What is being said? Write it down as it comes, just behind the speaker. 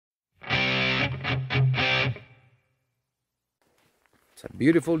It's a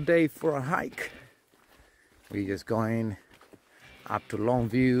beautiful day for a hike. We're just going up to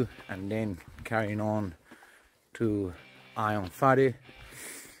Longview and then carrying on to Iron Fatty.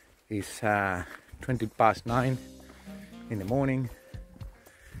 It's 9:20 in the morning.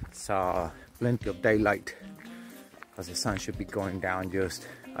 So plenty of daylight because the sun should be going down just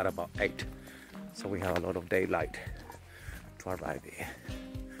at about 8. So we have a lot of daylight to arrive here.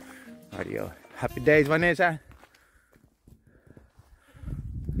 Radio. Happy days, Vanessa.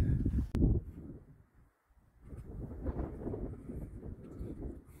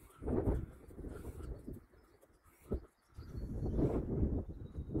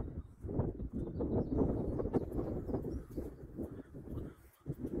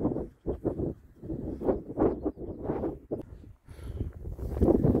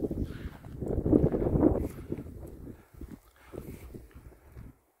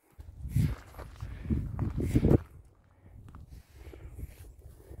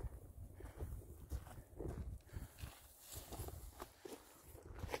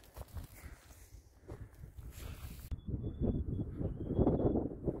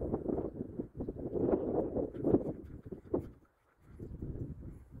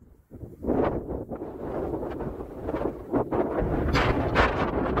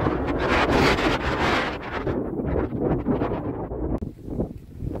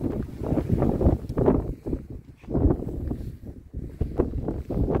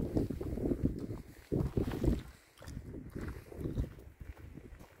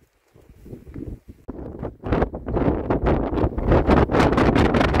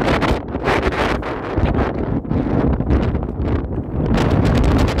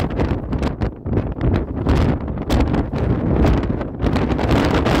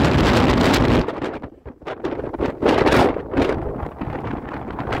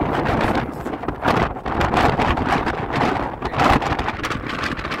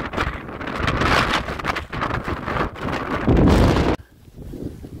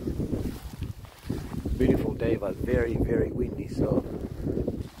 Beautiful day, but very windy, so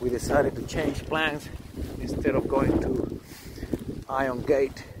we decided to change plans. Instead of going to Iron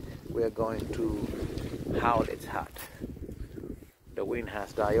Gate, we are going to Howletts Hut. The wind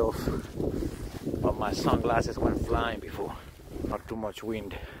has died off, but my sunglasses went flying before. Not too much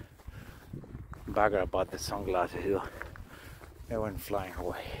wind. Bugger about the sunglasses here. They went flying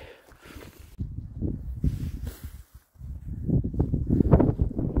away.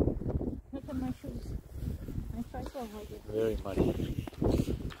 Look at my shoes. Very muddy.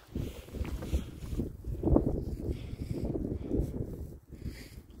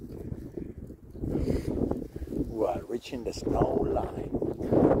 We are reaching the snow line.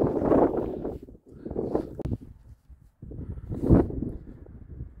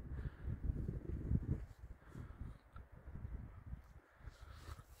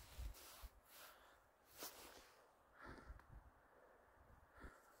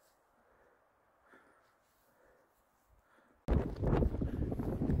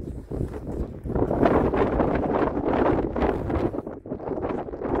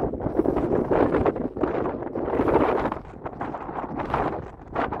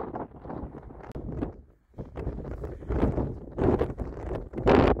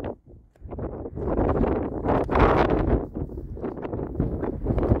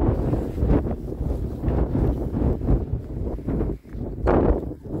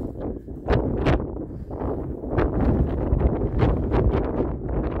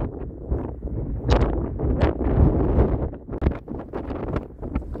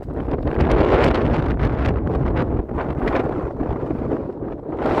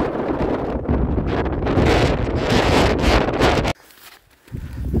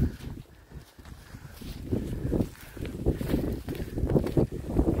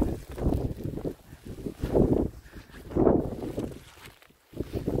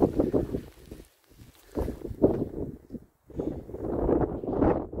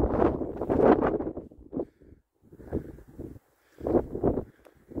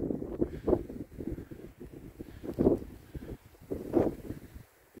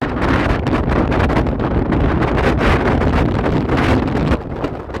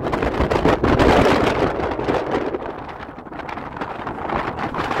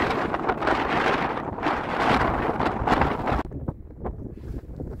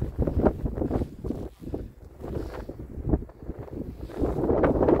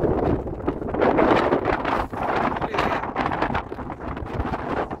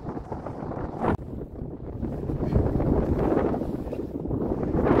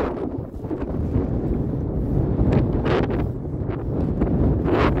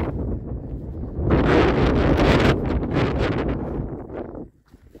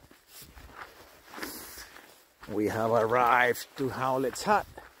 have arrived to Howletts Hut.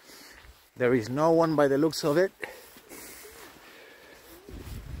 There is no one by the looks of it.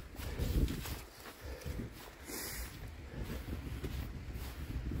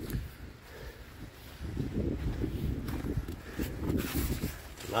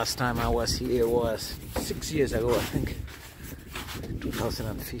 Last time I was here was 6 years ago, I think,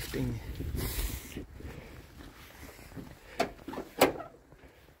 2015.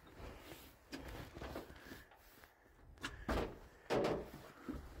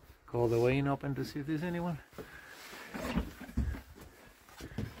 Call the way in open to see if there's anyone.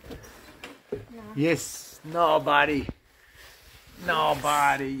 No. Yes, nobody.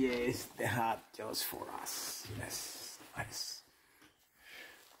 Nobody, yes, the hut just for us. Yes, nice.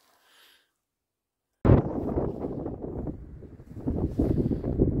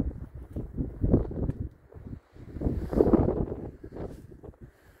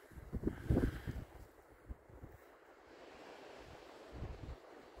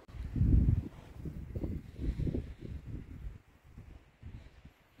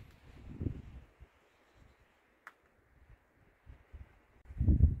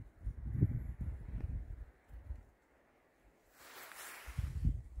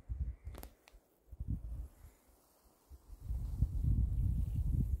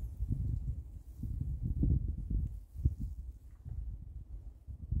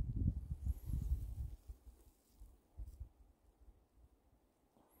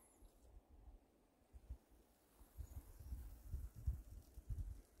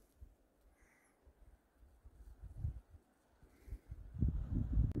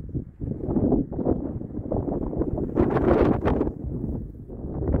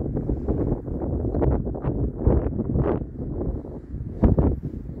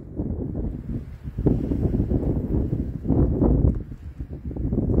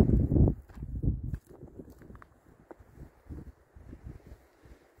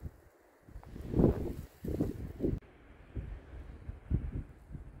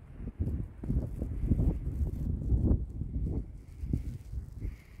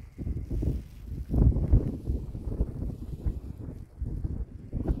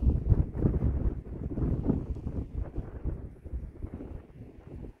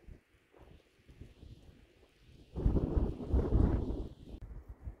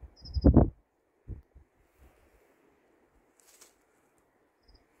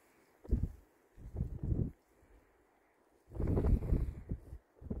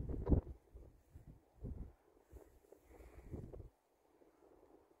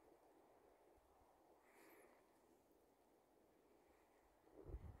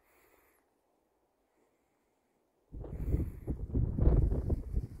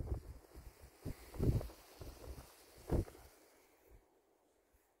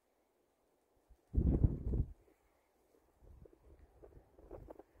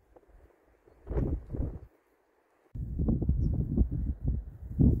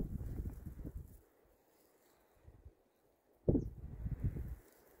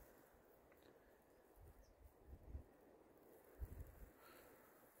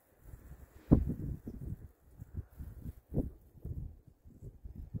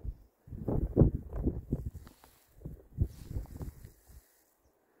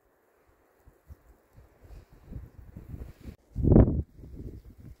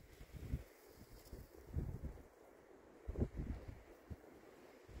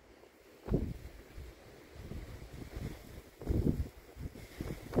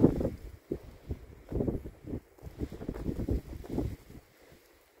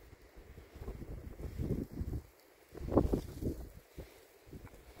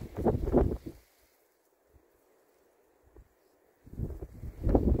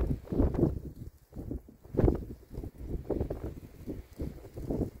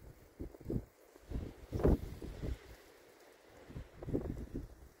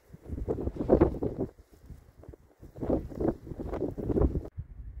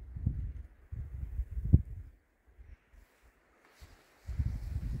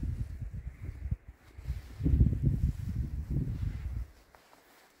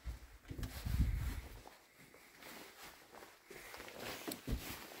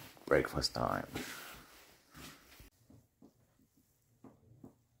 Breakfast time.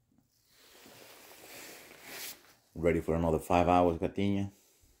 Ready for another 5 hours, Gatiña?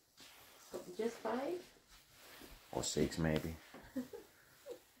 Just 5? Or 6 maybe.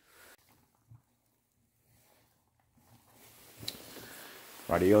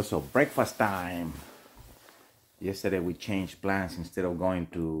 Radioso, breakfast time. Yesterday we changed plans. Instead of going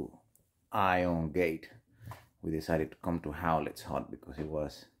to Iron Gate, we decided to come to Howletts Hut because it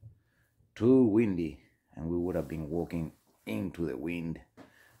was too windy and we would have been walking into the wind,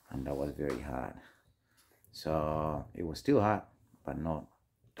 and that was very hard. So it was still hot, but not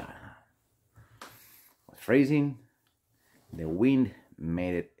that hot. It was freezing. The wind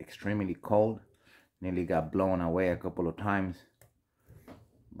made it extremely cold. Nearly got blown away a couple of times,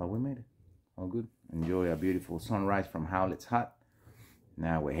 but we made it. All good. Enjoy a beautiful sunrise from Howletts Hut.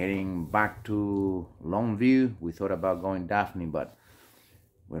 Now we're heading back to Longview. We thought about going Daphne, but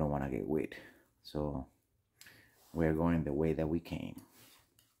we don't want to get wet, so we're going the way that we came.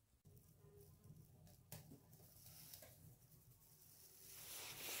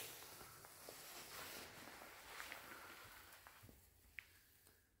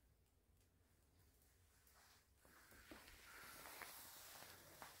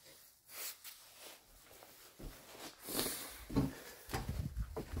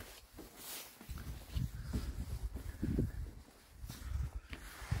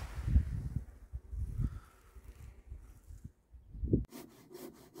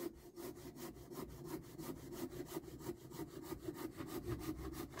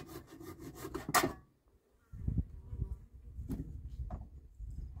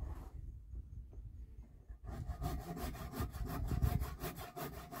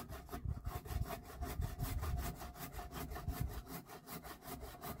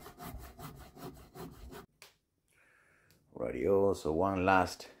 Radio, so one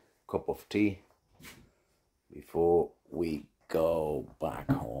last cup of tea before we go back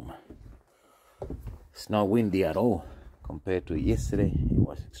home. It's not windy at all compared to yesterday. It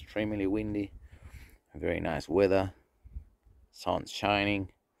was extremely windy. Very nice weather. Sun's shining.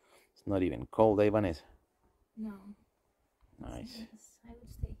 It's not even cold, eh, Vanessa? No. Nice. I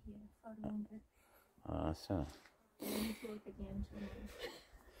would stay here for longer. Awesome. I need to work again tomorrow.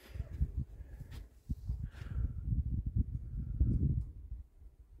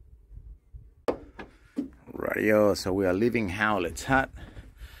 Radio, so we are leaving Howletts Hut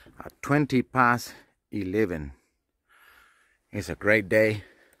at 11:20. It's a great day.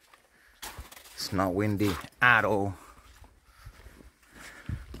 It's not windy at all.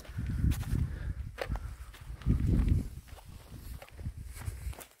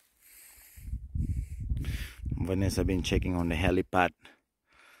 Vanessa been checking on the helipad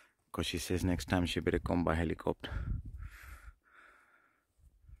because she says next time she better come by helicopter.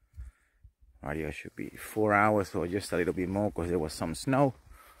 Radio should be 4 hours or just a little bit more because there was some snow.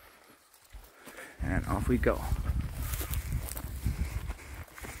 And off we go.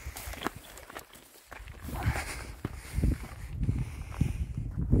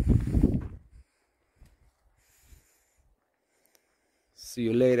 See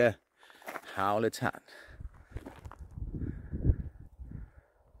you later, Howletts Hut.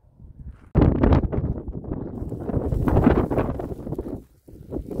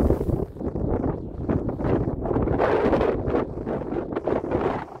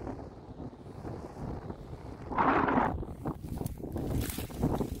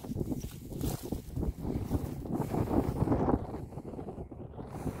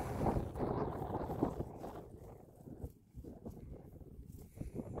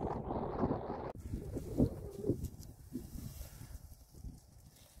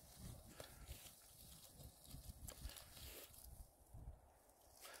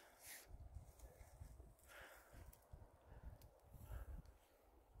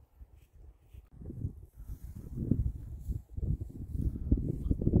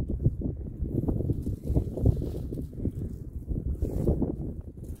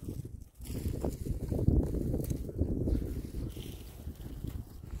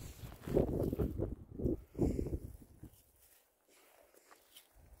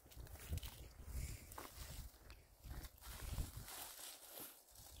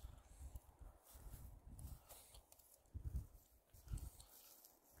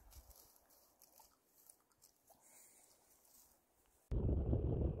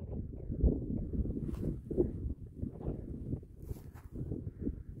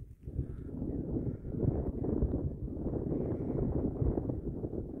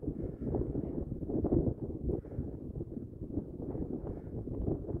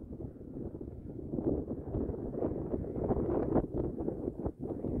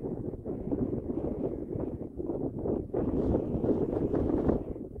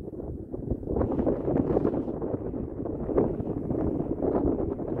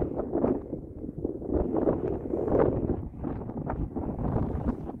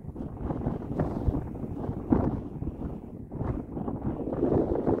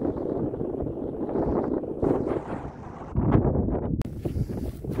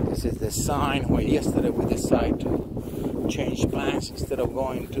 This is the sign where yesterday we decided to change plans. Instead of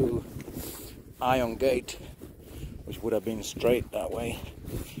going to Iron Gate, which would have been straight that way.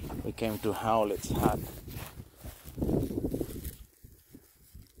 We came to Howletts Hut.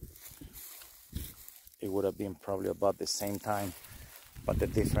 It would have been probably about the same time, but the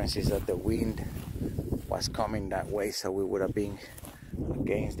difference is that the wind was coming that way, so we would have been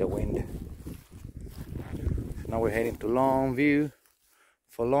against the wind. Now we're heading to Longview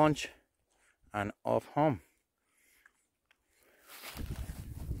for lunch and off home.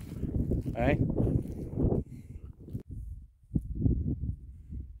 All right.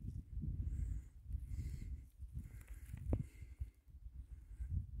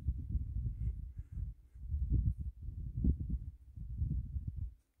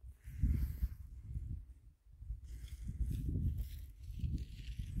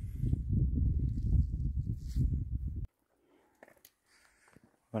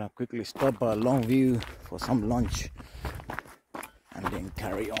 Gonna quickly stop by Longview for some lunch and then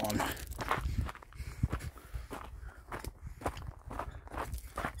carry on.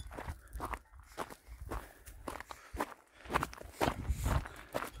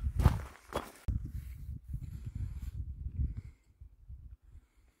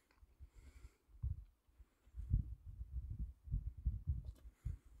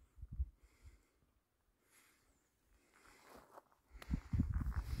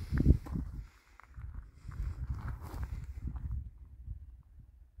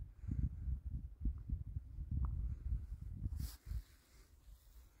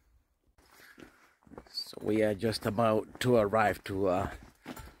 So we are just about to arrive to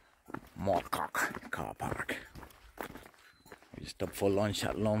Moorcock car park. We stopped for lunch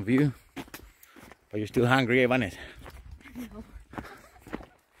at Longview. But you're still hungry, isn't it? No.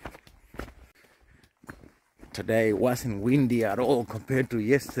 Today wasn't windy at all compared to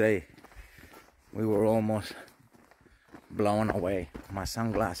yesterday. We were almost blown away. My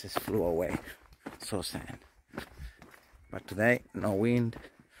sunglasses flew away. So sad. But today, no wind,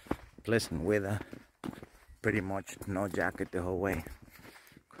 pleasant weather. Pretty much no jacket the whole way,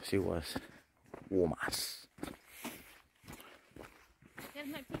 because it was warm as. Here's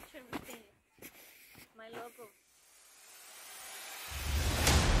my picture with my logo.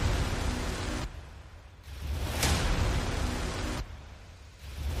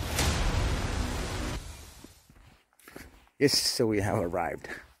 Yes, so we have arrived.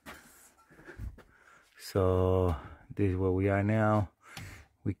 So this is where we are now.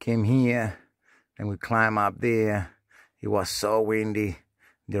 We came here and we climbed up there. It was so windy.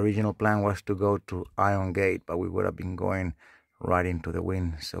 The original plan was to go to Iron Gate, but we would have been going right into the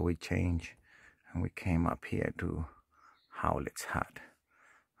wind. So we changed and we came up here to Howletts Hut.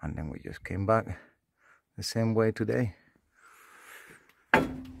 And then we just came back the same way today.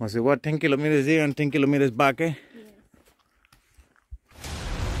 Was it what, 10 kilometers there and 10 kilometers back, eh?